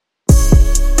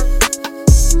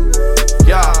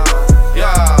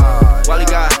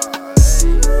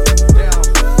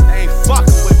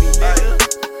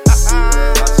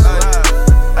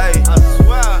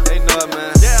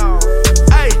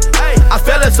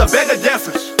a bigger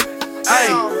difference. Ay,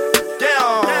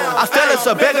 I feel it's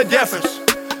a bigger difference.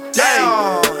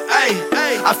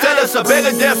 I feel it's a bigger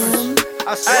difference.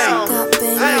 I feel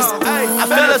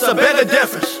it's a bigger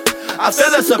difference. I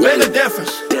feel it's a bigger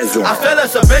difference. I feel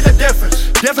it's a bigger difference.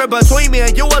 Different between me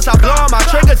and you is I blow on my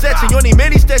triggers itching. You need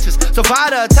many stitches. Survive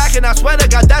the attack and I swear to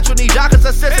God that you need jockers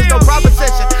assistance. No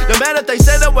proposition. The man that they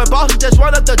send up with bosses just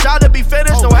wanted the job to be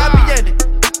finished. No happy ending.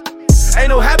 Ain't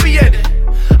no happy ending.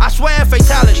 I swear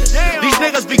fatality. These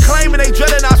niggas be claiming they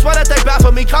drilling. I swear that they bad for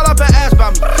me. Call up and ask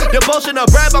by me. They're boasting the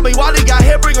bread by me. While he got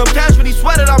here, bring him cash when he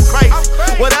sweated. I'm crazy.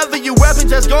 Whatever you reppin',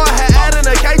 just go ahead, add in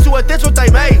a case to it. This what they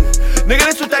made me. Nigga,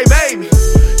 this what they made me.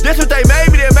 This what they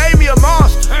made me. They made me a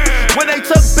monster. When they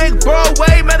took Big Bro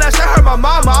away, man, that shit hurt my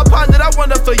mama. I pondered, I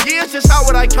wonder for years just how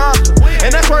would I conquer. And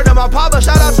that's word to my papa.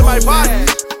 Shout out to my bodies.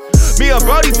 Me and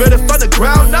Brody built it from the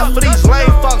ground up for these lame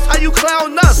fucks. How you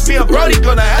clown us? Me and Brody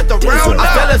gonna have to round up. I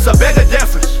feel it's a bigger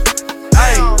difference.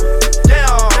 Ay,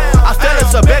 I feel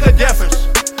it's a bigger difference.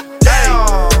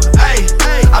 Ay,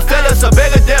 I feel it's a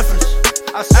bigger difference.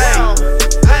 I feel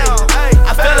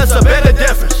it's a bigger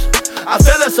difference. I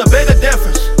feel it's a bigger difference. I feel it's a bigger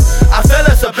difference.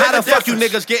 How the fuck you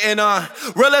niggas getting on?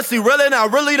 Realistically real and I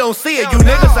really don't see it. You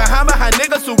niggas are hammer, how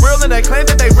niggas who real and they claim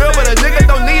that they real, but a nigga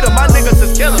don't need them. My niggas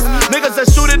is killers. Niggas that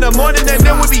shoot in the morning and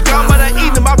then we be gone by the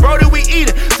evening. My brody, we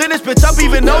eat it. Send this bitch up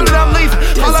even know that I'm leaving.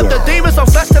 Call up the demons, so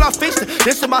flesh that I feasted.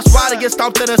 This is my spot to get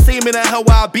stomped in the semen and hell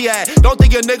where I be at. Don't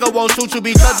think your nigga won't shoot you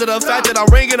because of the fact that I'm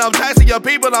ringing, I'm taxing your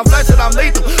people, I'm flexing, I'm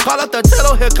lethal. Call up the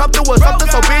tittle, here come through with something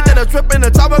so big that a trip in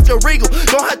the top of your regal.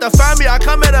 Don't have to find me, I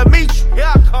come here to meet you.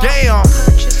 Damn,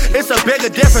 it's a bigger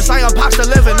difference. I am Pox the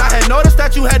living. I had noticed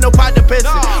that you had no pot to piss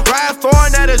in. Ride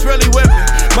foreign, that is really whipping.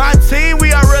 My team,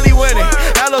 we are really winning.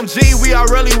 LMG, we are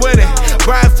really winning.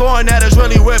 Ride foreign, that is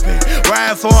really whipping.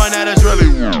 Ride foreign, that is really.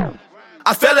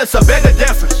 I feel it's a bigger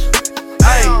difference.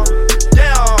 Ay.